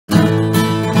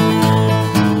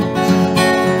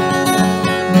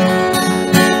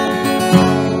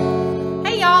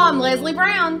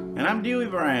I'm Dewey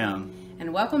Brown.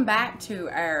 And welcome back to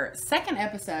our second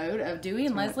episode of Dewey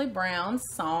and Leslie Brown's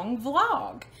song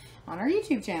vlog on our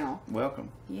YouTube channel. Welcome.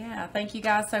 Yeah, thank you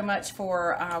guys so much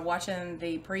for watching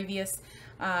the previous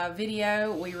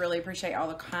video. We really appreciate all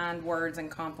the kind words and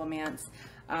compliments.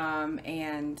 We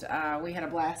had a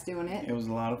blast doing it. It was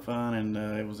a lot of fun, and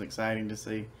it was exciting to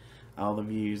see all the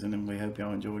views, and we hope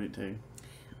y'all enjoyed it too.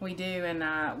 We do,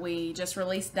 and we just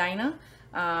released Dana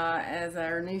as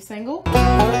our new single.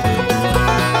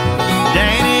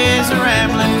 Dana is a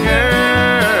rambling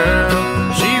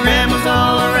girl. She rambles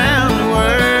all around the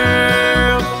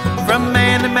world, from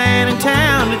man to man and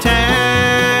town to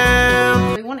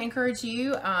town. We want to encourage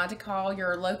you to call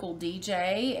your local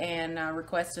DJ and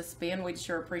request a spin. We'd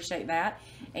sure appreciate that,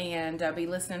 and be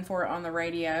listening for it on the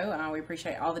radio. We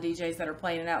appreciate all the DJs that are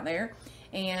playing it out there.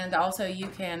 And also you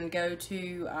can go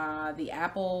to the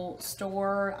Apple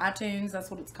Store, iTunes, that's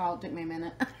what it's called. It took me a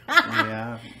minute.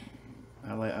 Yeah,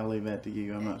 I'll leave that to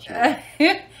you. I'm not sure.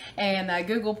 And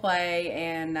Google Play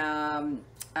and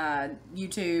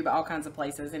YouTube, all kinds of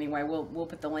places. Anyway, we'll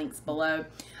put the links below.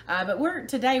 But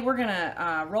today we're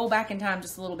gonna roll back in time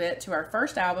just a little bit to our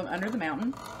first album, Under the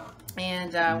Mountain,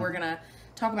 and we're gonna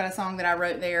talk about a song that I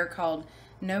wrote there called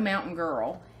No Mountain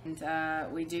Girl.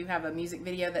 And we do have a music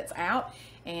video that's out,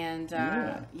 and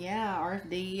yeah,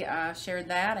 RFD shared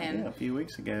that, and a few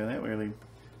weeks ago. That really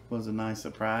was a nice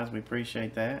surprise. We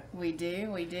appreciate that. We do.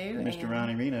 Mr.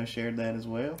 Ronnie Reno shared that as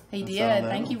well. He did.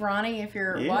 Thank you, Ronnie, if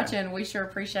you're watching. We sure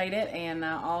appreciate it, and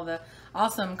all the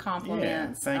awesome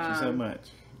compliments. Yeah, thank you so much.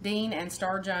 Dean and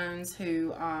Star Jones,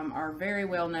 who are very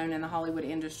well known in the Hollywood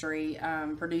industry,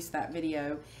 produced that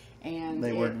video, and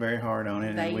they worked very hard on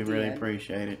it, and we really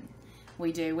appreciate it.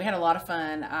 We do. We had a lot of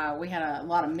fun. We had a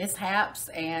lot of mishaps,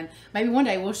 and maybe one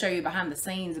day we'll show you behind the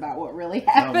scenes about what really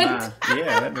happened. Oh my.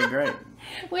 Yeah, that'd be great.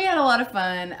 We had a lot of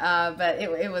fun, but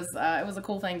it was a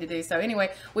cool thing to do. So anyway,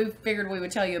 we figured we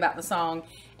would tell you about the song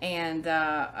and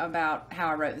about how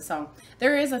I wrote the song.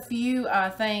 There is a few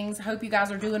things. Hope you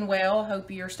guys are doing well. Hope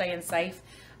you're staying safe.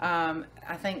 I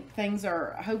think things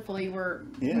are, hopefully we're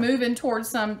moving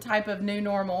towards some type of new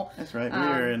normal. That's right. We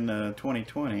are in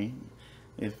 2020.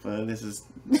 If this is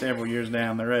several years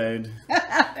down the road.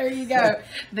 There you go.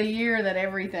 The year that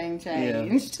everything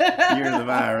changed. Yeah. Year of the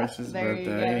virus. But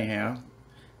anyhow,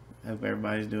 hope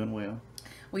everybody's doing well.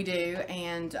 We do,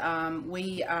 and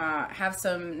we have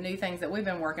some new things that we've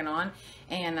been working on,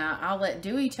 and I'll let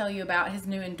Dewey tell you about his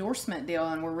new endorsement deal,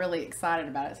 and we're really excited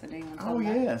about it. So do you want to tell him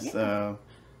about it?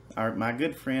 Yes. My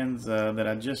good friends that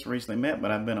I just recently met, but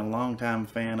I've been a long-time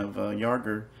fan of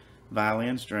Jager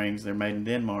violin strings. They're made in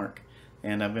Denmark.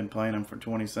 And I've been playing them for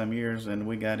 20-some years, and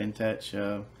we got in touch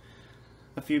a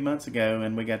few months ago,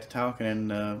 and we got to talking,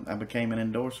 and I became an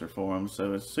endorser for them.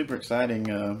 So it's super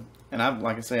exciting. And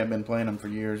like I say, I've been playing them for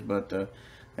years, but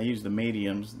I use the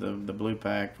mediums, the blue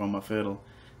pack for my fiddle,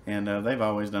 and they've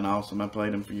always done awesome. I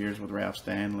played them for years with Ralph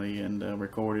Stanley, and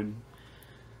recorded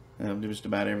just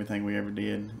about everything we ever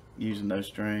did using those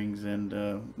strings. And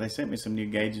they sent me some new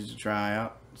gauges to try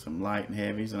out, some light and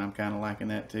heavies, and I'm kind of liking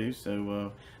that too.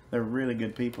 So they're really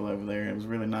good people over there. It was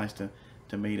really nice to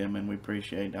meet them, and we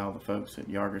appreciate all the folks at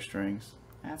Jager Strings.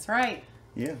 That's right.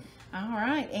 Yeah. All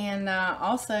right, and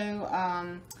also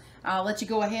I'll let you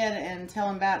go ahead and tell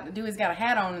him about Dewey's got a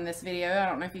hat on in this video. I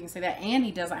don't know if you can see that, and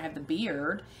he doesn't have the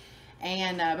beard.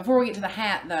 And before we get to the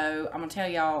hat, though, I'm gonna tell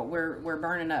y'all we're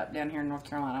burning up down here in North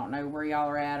Carolina. I don't know where y'all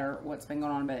are at or what's been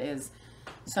going on, but it is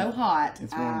so hot.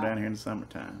 It's warm down here in the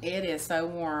summertime. It is so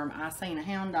warm. I seen a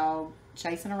hound dog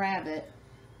chasing a rabbit,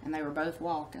 and they were both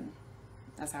walking.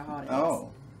 That's how hot it is.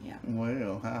 Oh. Yeah.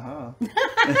 Well, haha.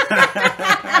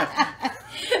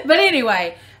 But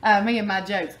anyway, me and my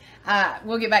jokes.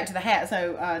 We'll get back to the hat.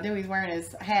 So Dewey's wearing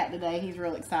his hat today. He's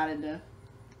real excited to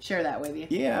share that with you.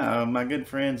 Yeah, my good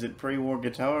friends at Pre-War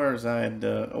Guitars, I had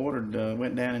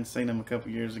went down and seen them a couple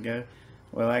years ago.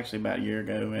 Well, actually about a year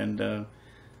ago,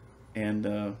 and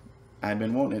I've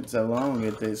been wanting it so long,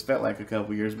 it's felt like a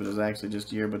couple years, but it was actually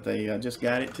just a year. But they just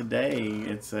got it today.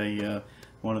 It's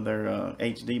one of their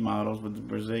HD models with the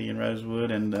Brazilian rosewood,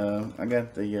 and I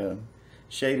got the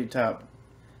shaded top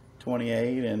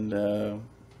 28 and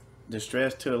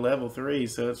distressed to a level 3,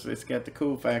 so it's got the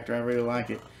cool factor. I really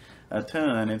like it a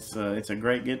ton. It's a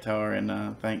great guitar,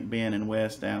 and thank Ben and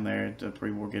Wes down there at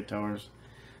Pre-War Guitars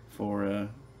for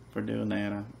doing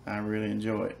that. I really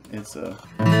enjoy it. It's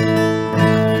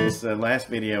this last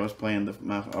video I was playing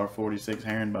my R46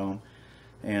 herringbone,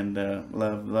 and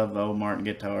love the old Martin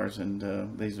guitars,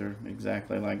 and these are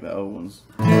exactly like the old ones.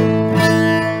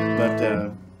 But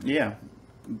yeah,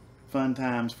 fun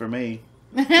times for me.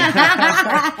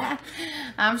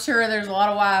 I'm sure there's a lot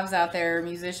of wives out there,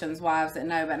 musicians' wives that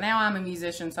know, but now I'm a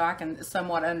musician, so I can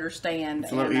somewhat understand.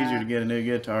 It's a little easier to get a new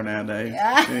guitar nowadays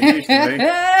than it used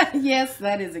to be. Yes,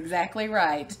 that is exactly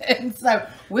right. And so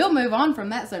we'll move on from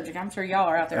that subject. I'm sure y'all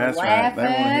are out there That's laughing.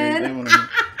 Right. They want to hear.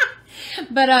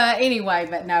 But anyway,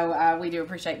 but no, we do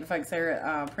appreciate the folks there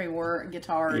at Pre-War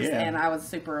Guitars, and I was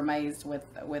super amazed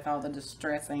with all the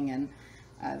distressing, and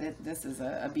this is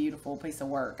a beautiful piece of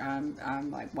work.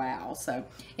 I'm like, wow. So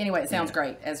anyway, it sounds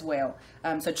great as well.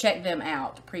 So check them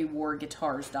out.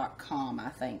 prewarguitars.com, I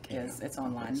think it's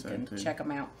online. You can check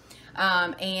them out.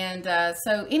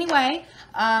 So anyway,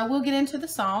 we'll get into the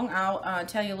song. I'll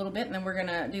tell you a little bit, and then we're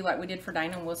gonna do like we did for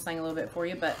Dana, and we'll sing a little bit for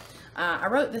you. But I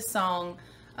wrote this song.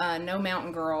 No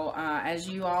Mountain Girl. As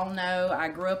you all know, I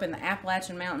grew up in the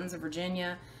Appalachian Mountains of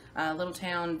Virginia, little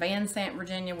town Van Sant,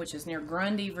 Virginia, which is near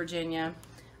Grundy, Virginia,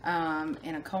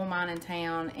 in a coal mining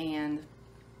town, and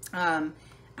I'm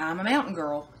a mountain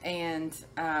girl, and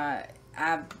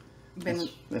I've been...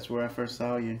 That's where I first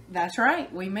saw you. That's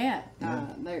right. We met. Yeah.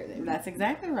 That's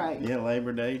exactly right. Yeah,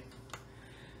 Labor Day,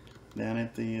 down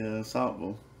at the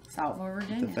Saltville,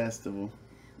 Virginia. the festival.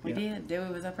 We did. Dewey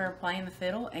was up there playing the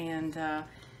fiddle, and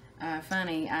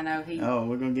funny, I know he... Oh,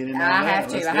 we're going to get into I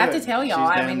that. have to tell y'all.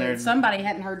 I mean, if somebody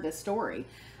hadn't heard this story.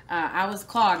 I was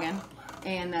clogging,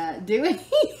 and Dewey,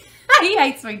 he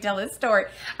hates me to tell this story.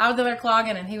 I was up there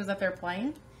clogging, and he was up there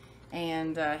playing,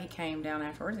 and he came down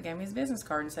afterwards and gave me his business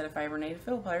card and said if I ever need a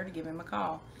fiddle player to give him a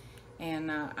call.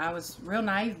 And I was real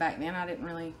naive back then. I didn't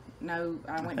really know.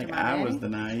 I went to my daddy. I was the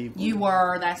naive one. You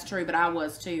were, that's true, but I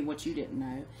was too, what you didn't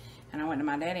know. And I went to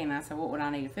my daddy and I said, what would I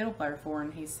need a fiddle player for?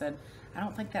 And he said, I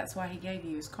don't think that's why he gave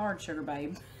you his card, sugar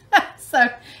babe. So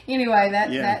anyway,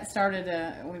 that started,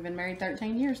 we've been married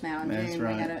 13 years now in June.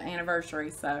 Right. We had an anniversary.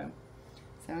 So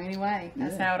anyway,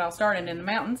 that's how it all started in the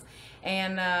mountains.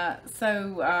 And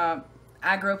so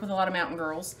I grew up with a lot of mountain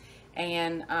girls.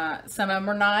 And some of them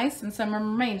are nice and some of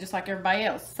them are mean, just like everybody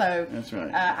else. So that's right.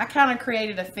 I kind of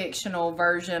created a fictional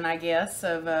version, I guess,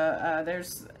 of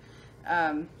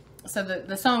so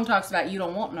the song talks about you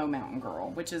don't want no mountain girl,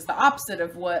 which is the opposite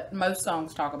of what most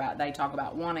songs talk about. They talk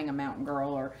about wanting a mountain girl,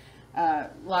 or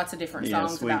lots of different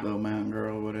songs sweet about little mountain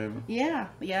girl or whatever.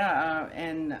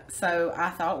 And so I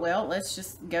thought, well, let's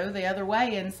just go the other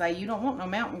way and say you don't want no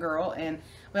mountain girl. And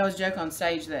we always joke on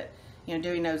stage that, you know,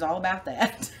 Dewey knows all about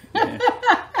that. Yeah.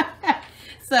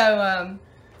 So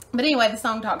but anyway, the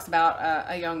song talks about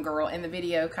a young girl, and the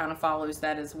video kind of follows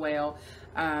that as well.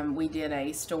 We did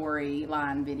a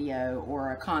storyline video,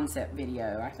 or a concept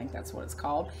video, I think that's what it's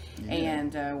called,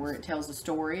 and where it tells a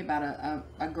story about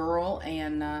a girl,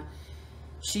 and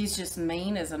she's just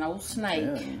mean as an old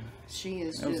snake. Yeah. She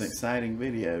is. That was an exciting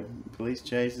video. Police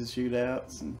chases,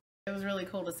 shootouts, and it was really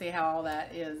cool to see how all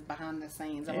that is behind the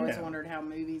scenes. I've always wondered how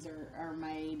movies are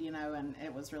made, you know, and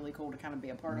it was really cool to kind of be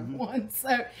a part of one.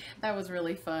 So that was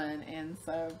really fun, and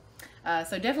so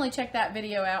definitely check that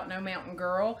video out, No Mountain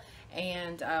Girl.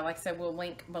 And like I said, we'll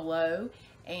link below.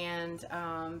 And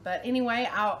but anyway,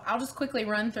 I'll just quickly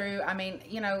run through. I mean,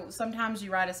 you know, sometimes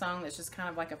you write a song that's just kind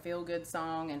of like a feel-good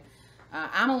song, and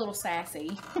I'm a little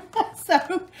sassy,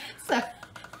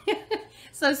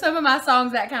 so some of my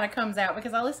songs that kind of comes out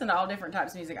because I listen to all different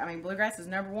types of music. I mean, bluegrass is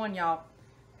number one, y'all.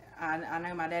 I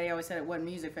know my daddy always said it wasn't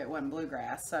music if it wasn't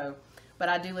bluegrass. So, but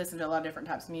I do listen to a lot of different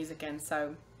types of music, and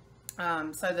so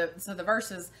the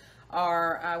verses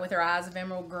are with her eyes of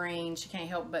emerald green, she can't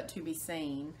help but to be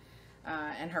seen,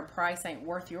 and her price ain't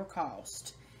worth your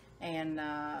cost. And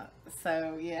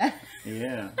so yeah,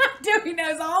 Dewey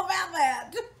knows all about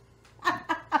that.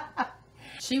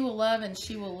 She will love and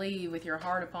she will leave with your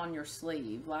heart upon your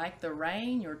sleeve, like the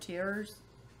rain, your tears.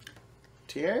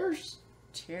 Tears?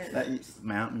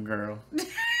 Mountain girl.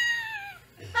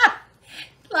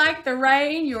 Like the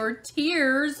rain, your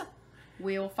tears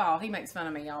will fall. He makes fun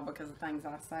of me, y'all, because of things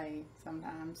I say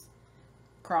sometimes.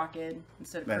 Crocked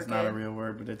instead of That's crooked. not a real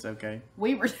word, but it's okay.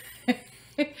 We were...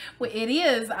 Well, it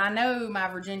is. I know my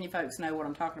Virginia folks know what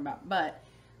I'm talking about, but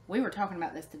we were talking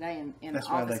about this today in the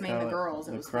office, me and the girls.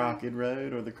 The crooked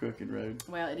road or the crooked road?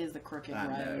 Well, it is the crooked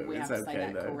road. We have to say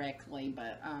that correctly,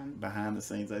 but... behind the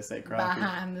scenes, they say crooked.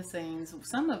 Behind the scenes.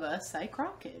 Some of us say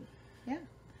crooked. Yeah.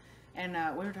 And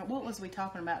we were what was we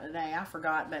talking about today? I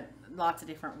forgot, but lots of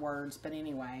different words. But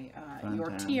anyway,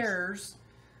 your times. Tears.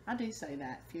 I do say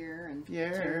that. Fear and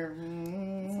fear.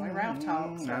 It's like Ralph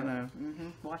talks. I know.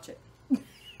 Watch it.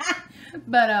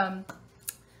 But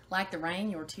like the rain,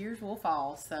 your tears will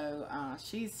fall. So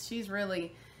she is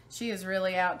really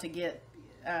out to get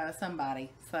somebody.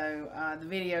 So the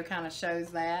video kind of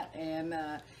shows that, and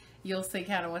you'll see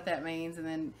kind of what that means. And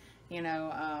then, you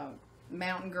know,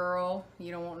 Mountain girl.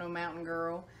 You don't want no mountain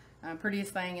girl.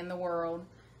 Prettiest thing in the world.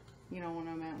 You don't want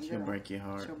no mountain girl. She'll break your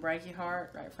heart. She'll break your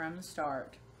heart right from the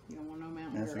start. You don't want no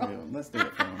mountain girl. That's a good one. Let's do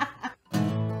it for 'em.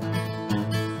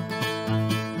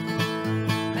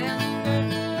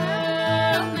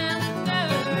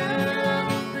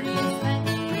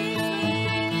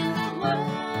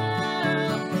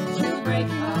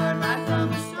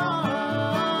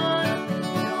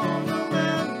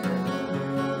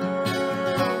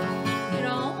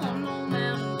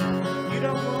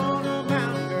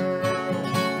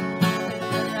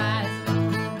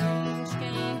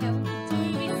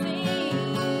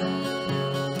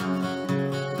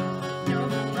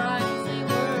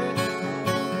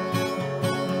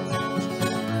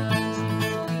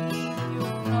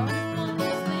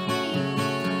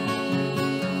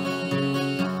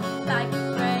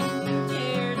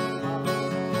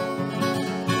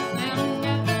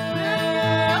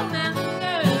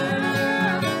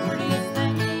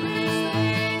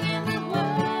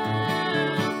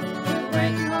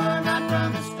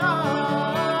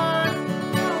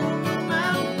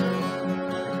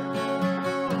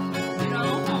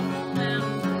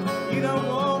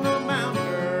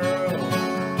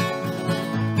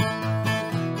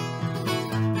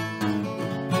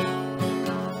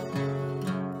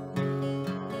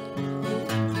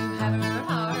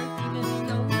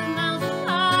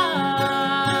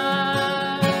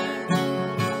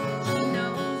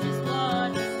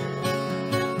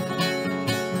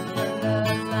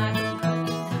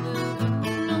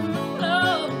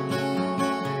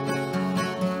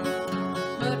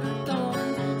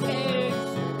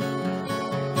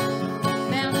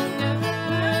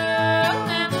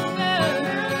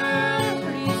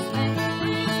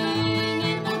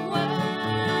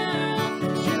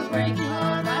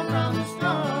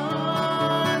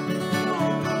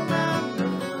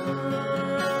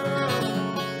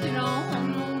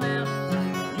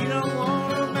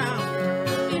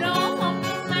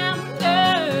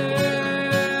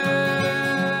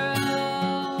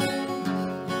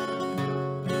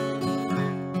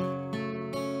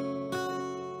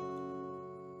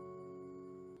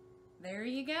 There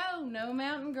you go, No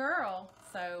Mountain Girl.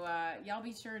 So y'all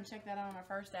be sure and check that out on our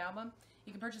first album.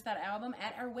 You can purchase that album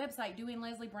at our website,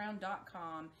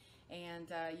 deweyandleslieBrown.com.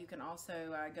 And you can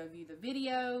also go view the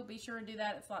video. Be sure and do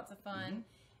that. It's lots of fun.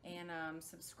 And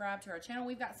subscribe to our channel.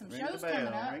 We've got some shows coming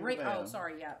up. Oh,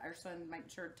 sorry, yeah. Our son made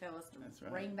sure to tell us to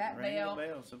ring that bell. Ring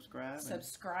the bell. Subscribe.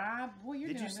 Subscribe. Boy,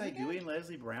 Did you say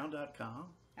DeweyandLeslieBrown.com?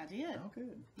 I did. Oh,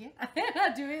 good. Yeah,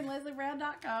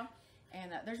 DeweyandLeslieBrown.com.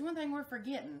 And there's one thing we're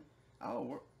forgetting. Oh,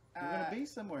 we're going to be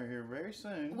somewhere here very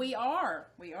soon. We are.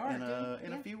 We are.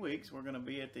 In a few weeks, we're going to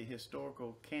be at the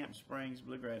historical Camp Springs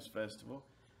Bluegrass Festival.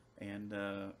 And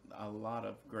a lot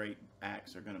of great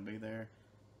acts are going to be there.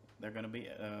 They're going to be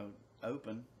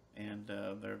open, and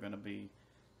they're going to be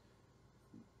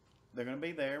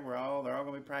there. They're all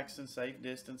going to be practicing safe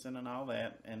distancing and all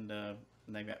that, and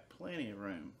they've got plenty of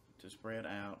room to spread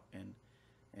out and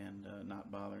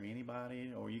not bother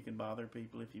anybody, or you can bother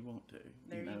people if you want to.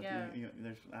 There you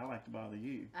go. I like to bother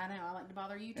you. I know. I like to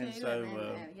bother you too. And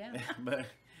so, yeah. But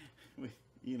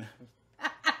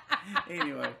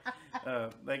anyway,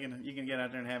 you can get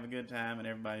out there and have a good time, and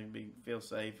everybody feel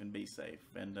safe and be safe.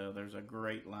 And there's a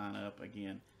great lineup.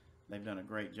 Again, they've done a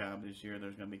great job this year.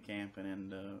 There's going to be camping,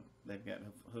 and they've got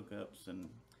hookups, and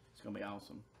it's going to be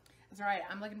awesome. That's right.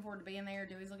 I'm looking forward to being there.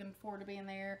 Dewey's looking forward to being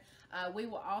there. We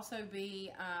will also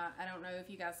be, I don't know if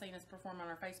you guys seen us perform on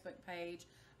our Facebook page,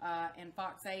 and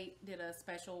Fox 8 did a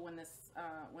special when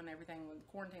everything with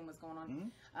quarantine was going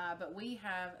on. But we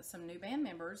have some new band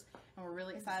members, and we're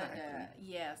really excited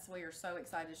yes, we are so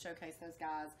excited to showcase those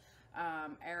guys.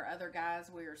 Our other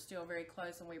guys, we are still very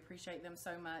close, and we appreciate them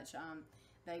so much.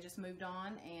 They just moved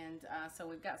on, and so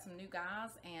we've got some new guys,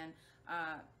 and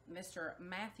Mr.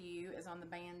 Matthew is on the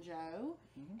banjo,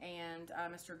 and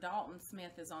Mr. Dalton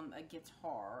Smith is on the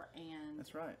guitar. And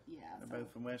that's right. Yeah, they're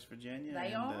both from West Virginia.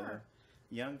 They are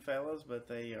young fellows, but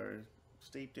they are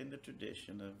steeped in the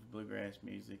tradition of bluegrass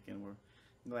music, and we're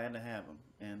glad to have them.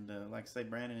 And like I say,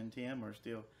 Brandon and Tim are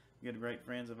still good, great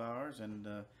friends of ours, and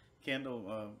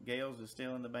Kendall Gales is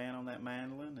still in the band on that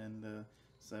mandolin, and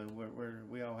so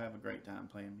we all have a great time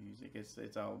playing music.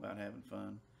 It's all about having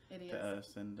fun to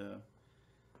us, and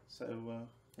so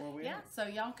where are we at? So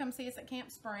y'all come see us at Camp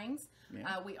Springs.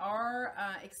 Yeah. We are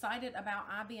excited about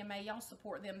IBMA. Y'all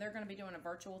support them. They're going to be doing a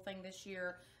virtual thing this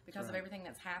year because of everything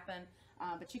that's happened.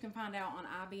 But you can find out on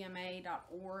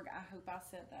ibma.org. I hope I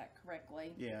said that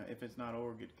correctly. Yeah, if it's not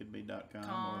org, it could be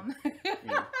 .com.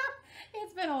 Yeah.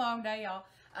 It's been a long day, y'all.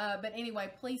 But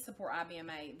anyway, please support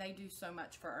IBMA. They do so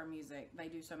much for our music. They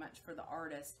do so much for the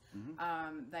artists.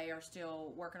 They are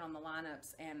still working on the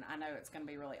lineups, and I know it's going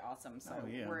to be really awesome. So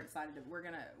we're excited. We're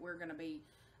gonna be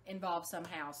involved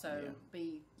somehow. So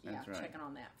be checking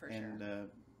on that for sure. And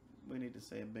we need to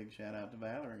say a big shout out to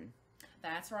Valerie.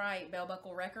 That's right, Bell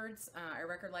Buckle Records, our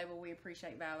record label. We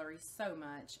appreciate Valerie so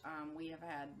much. We have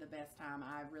had the best time.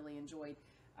 I've really enjoyed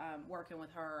working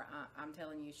with her. I'm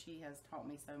telling you, she has taught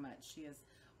me so much. She is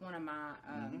one of my,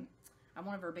 I'm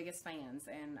one of her biggest fans.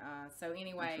 And so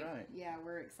anyway, yeah,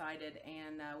 we're excited.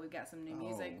 And we've got some new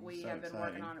music. We have been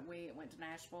working on it. We went to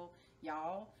Nashville.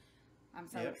 Y'all, I'm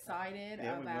so excited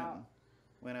about.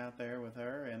 We went out there with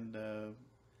her, and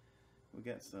we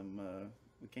got some,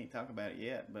 we can't talk about it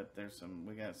yet, but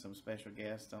we got some special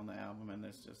guests on the album, and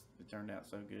it turned out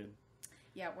so good.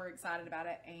 Yeah, we're excited about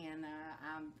it, and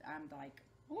I'm like,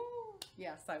 woo!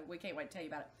 Yeah, so we can't wait to tell you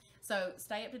about it. So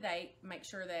stay up to date. Make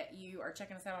sure that you are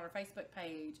checking us out on our Facebook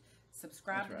page.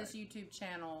 Subscribe to this YouTube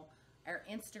channel, our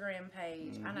Instagram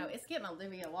page. I know it's getting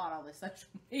a lot on this social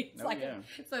media.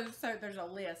 So there's a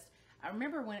list. I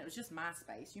remember when it was just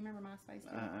MySpace. You remember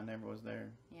MySpace? I never was there.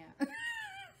 Yeah.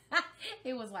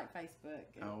 It was like Facebook.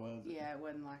 Oh, was it? Yeah, it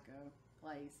wasn't like a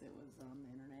place. It was on the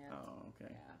internet. Oh,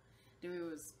 okay. Yeah. Dewey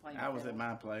was playing I was at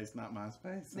my place, not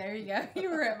MySpace. There you go. You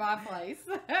were at my place.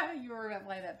 You were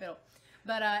playing that fiddle.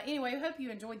 But anyway, I hope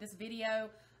you enjoyed this video.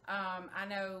 I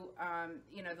know,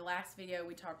 the last video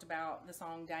we talked about the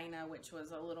song Dana, which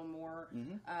was a little more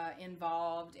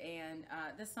involved. And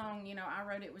this song, I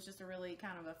wrote it was just a really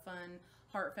kind of a fun,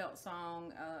 heartfelt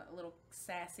song, a little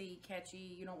sassy,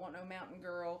 catchy, You Don't Want No Mountain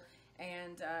Girl.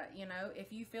 And,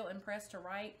 if you feel impressed to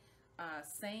write,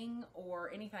 sing,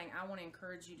 or anything, I want to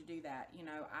encourage you to do that.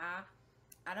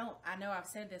 I know I've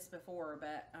said this before,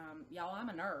 but y'all, I'm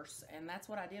a nurse, and that's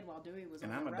what I did while Dewey was on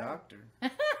the road. And I'm a doctor.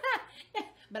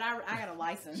 But I got a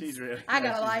license. She's really. I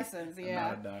got a license, yeah.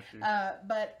 I'm not a doctor.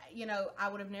 But I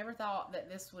would have never thought that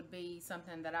this would be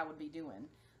something that I would be doing.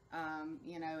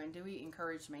 And Dewey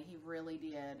encouraged me. He really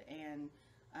did, and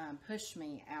pushed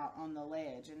me out on the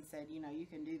ledge and said, you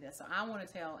can do this. So I want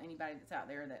to tell anybody that's out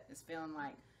there that is feeling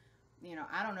like,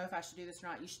 I don't know if I should do this or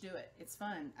not. You should do it. It's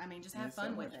fun. I mean, just have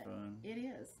fun with it. Fun. It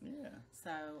is. Yeah.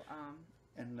 So,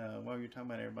 and while you were talking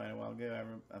about everybody a while ago,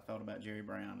 I thought about Jerry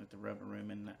Brown at the Rubber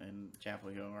Room in Chapel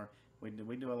Hill. We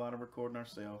do a lot of recording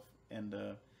ourselves, and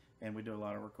we do a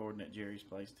lot of recording at Jerry's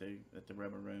place too, at the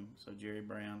Rubber Room. So Jerry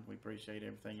Brown, we appreciate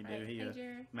everything you do. He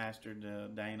mastered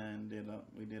Dana, and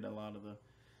we did a lot of the,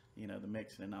 the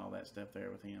mixing and all that stuff there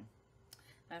with him.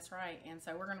 That's right. And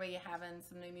so we're going to be having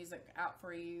some new music out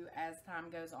for you as time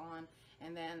goes on,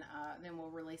 and then we'll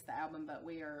release the album. But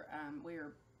we are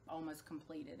almost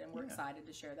completed, and we're excited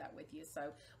to share that with you.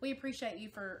 So we appreciate you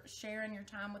for sharing your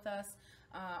time with us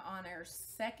on our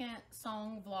second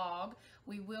song vlog.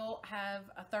 We will have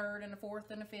a third and a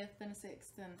fourth and a fifth and a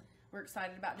sixth, and we're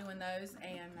excited about doing those.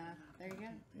 And there you go.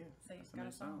 Yeah, see, it's got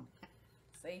a song.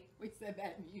 See, we said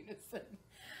that in unison.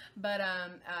 But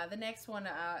the next one,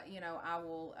 I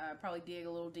will probably dig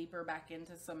a little deeper back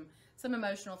into some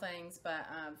emotional things. But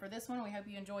for this one, we hope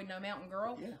you enjoyed No Mountain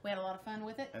Girl. Yeah. We had a lot of fun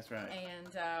with it. That's right.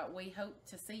 And we hope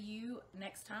to see you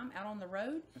next time out on the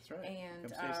road. That's right. And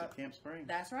come see us at Camp Springs.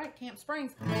 That's right, Camp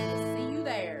Springs. We'll see you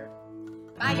there.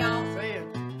 Bye, y'all. See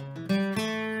ya.